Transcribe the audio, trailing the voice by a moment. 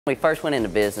When we first went into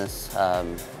business,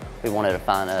 we wanted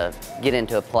to get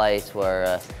into a place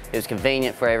where it was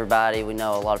convenient for everybody. We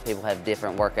know a lot of people have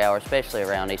different work hours, especially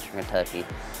around Eastern Kentucky,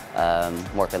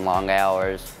 working long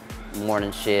hours,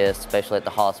 morning shifts, especially at the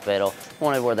hospital.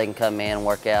 Wanted where they can come in and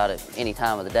work out at any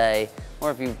time of the day, or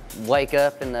if you wake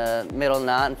up in the middle of the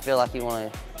night and feel like you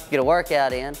want to get a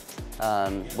workout in.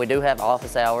 We do have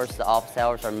office hours. The office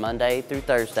hours are Monday through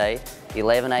Thursday,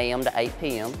 11 a.m. to 8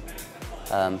 p.m.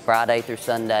 Friday through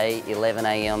Sunday, 11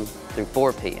 a.m. through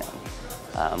 4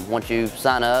 p.m. Once you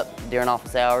sign up during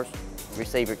office hours,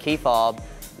 receive your key fob,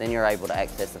 then you're able to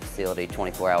access the facility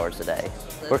 24 hours a day.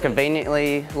 We're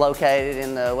conveniently located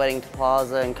in the Weddington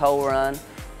Plaza in Coal Run,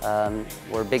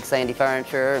 where Big Sandy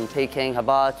Furniture and Peking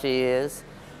Hibachi is.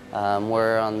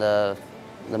 We're on the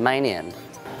main end.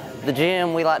 The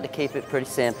gym, we like to keep it pretty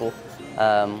simple.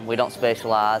 We don't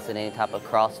specialize in any type of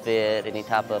CrossFit, any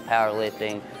type of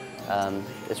powerlifting.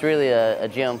 It's really a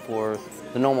gym for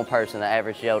the normal person, the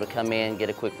average Joe, to come in, get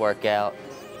a quick workout,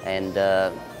 and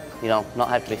not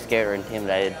have to be scared or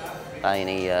intimidated by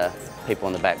any people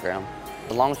in the background.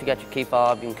 As long as you got your key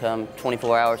fob, you can come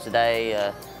 24 hours a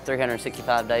day,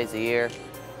 365 days a year.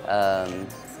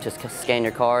 Just scan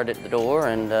your card at the door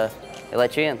and they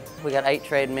let you in. We got 8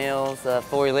 treadmills, 4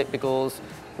 ellipticals,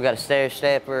 we got a stair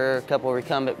stepper, a couple of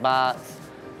recumbent bikes.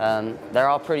 They're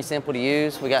all pretty simple to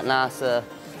use. We got nice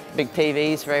big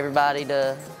TVs for everybody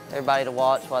to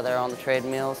watch while they're on the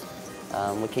treadmills.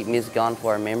 We keep music on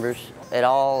for our members. At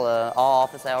all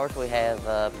office hours, we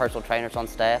have personal trainers on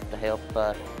staff to help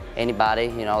anybody.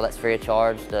 That's free of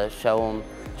charge, to show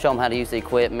them how to use the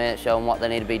equipment, show them what they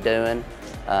need to be doing.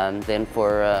 Then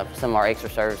for some of our extra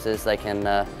services, they can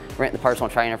rent the personal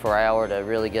trainer for an hour to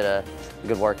really get a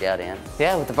good workout in.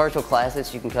 Yeah, with the virtual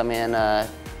classes, you can come in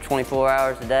 24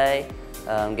 hours a day,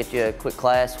 get you a quick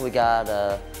class. We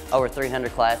got over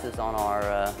 300 classes on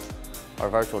our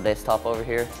virtual desktop over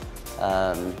here.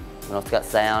 It's got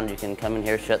sound. You can come in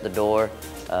here, shut the door.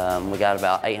 We got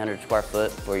about 800 square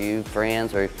foot for you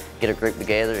friends or get a group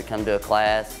together to come to a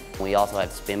class. We also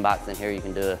have spin bikes in here. You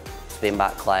can do a spin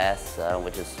bike class,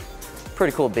 which is a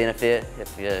pretty cool benefit.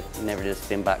 If you never did a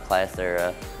spin bike class,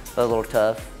 they're a little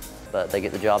tough, but they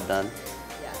get the job done.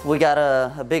 We got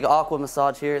a big aqua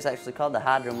massage here. It's actually called the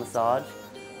Hydro Massage.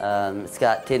 It's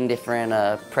got 10 different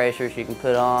pressures you can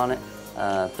put on it,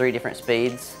 3 different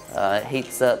speeds. It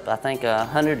heats up, I think,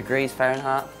 100 degrees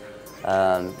Fahrenheit.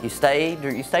 You stay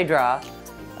dry.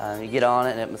 You get on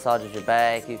it and it massages your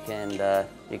back. You can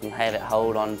have it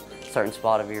hold on a certain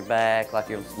spot of your back, like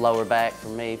your lower back. For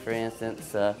me, for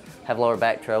instance, have lower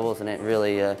back troubles, and it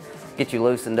really gets you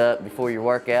loosened up before your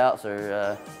workouts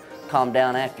or calm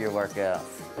down after your workouts.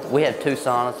 We have 2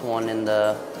 saunas, one in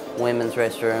the women's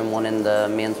restroom, one in the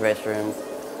men's restroom.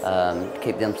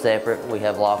 Keep them separate. We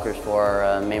have lockers for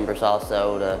our members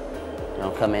also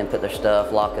to come in, put their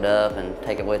stuff, lock it up, and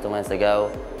take it with them as they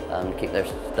go to keep their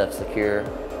stuff secure.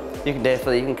 You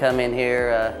can come in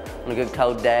here on a good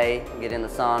cold day, get in the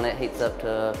sauna. It heats up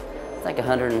to, I think,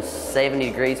 170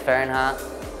 degrees Fahrenheit.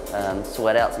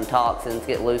 Sweat out some toxins,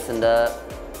 get loosened up.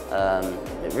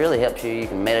 It really helps you. You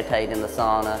can meditate in the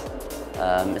sauna.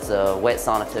 It's a wet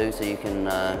sauna too, so you can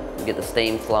get the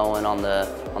steam flowing on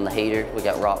the heater. We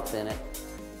got rocks in it.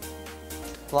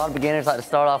 A lot of beginners like to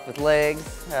start off with legs.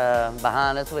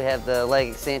 Behind us we have the leg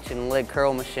extension and leg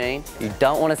curl machine. You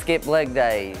don't want to skip leg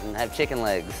day and have chicken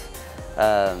legs.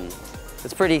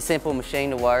 It's a pretty simple machine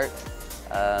to work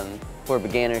for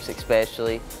beginners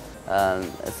especially.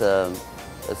 It's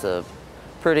a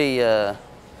pretty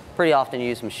often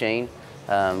used machine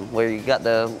where you got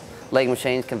the leg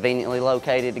machines conveniently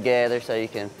located together, so you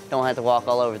don't have to walk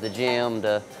all over the gym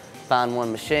to find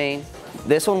one machine.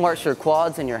 This one works your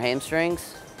quads and your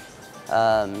hamstrings,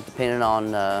 depending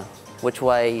on which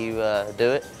way you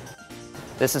do it.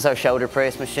 This is our shoulder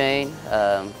press machine.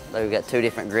 We've got 2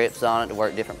 different grips on it to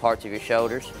work different parts of your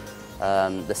shoulders.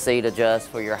 The seat adjusts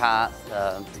for your height,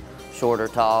 short or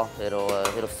tall, it'll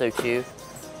suit you.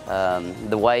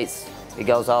 The weights, it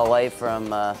goes all the way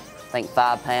from I think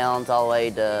 5 pounds all the way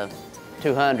to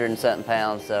 200 and something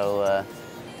pounds, so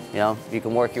you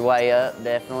can work your way up,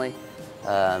 definitely.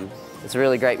 It's a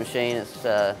really great machine.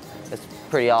 It's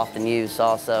pretty often used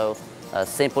also.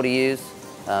 Simple to use.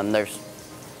 There's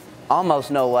almost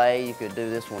no way you could do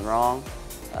this one wrong,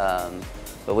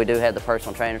 but we do have the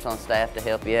personal trainers on staff to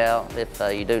help you out if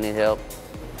you do need help.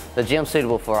 The gym's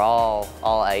suitable for all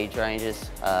age ranges.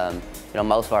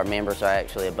 Most of our members are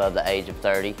actually above the age of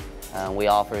 30. We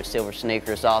offer silver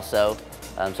sneakers also,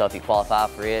 so if you qualify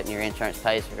for it and your insurance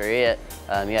pays for it,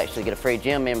 you actually get a free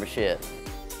gym membership.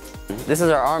 This is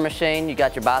our arm machine. You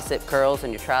got your bicep curls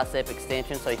and your tricep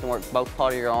extension, so you can work both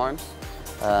parts of your arms.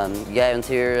 Gavin's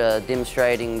here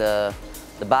demonstrating the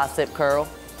bicep curl.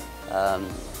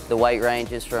 The weight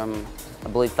ranges from, I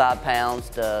believe, 5 pounds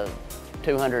to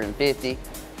 250.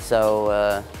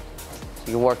 So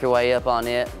you can work your way up on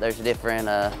it. There's different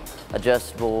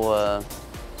adjustable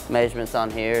measurements on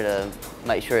here to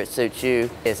make sure it suits you.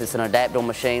 It's an adaptable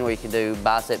machine where you can do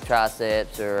bicep,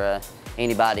 triceps, or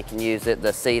anybody can use it.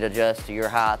 The seat adjusts to your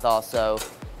height also.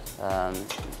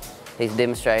 He's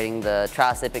demonstrating the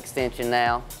tricep extension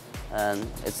now.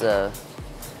 It's a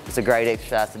great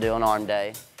exercise to do on arm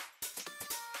day.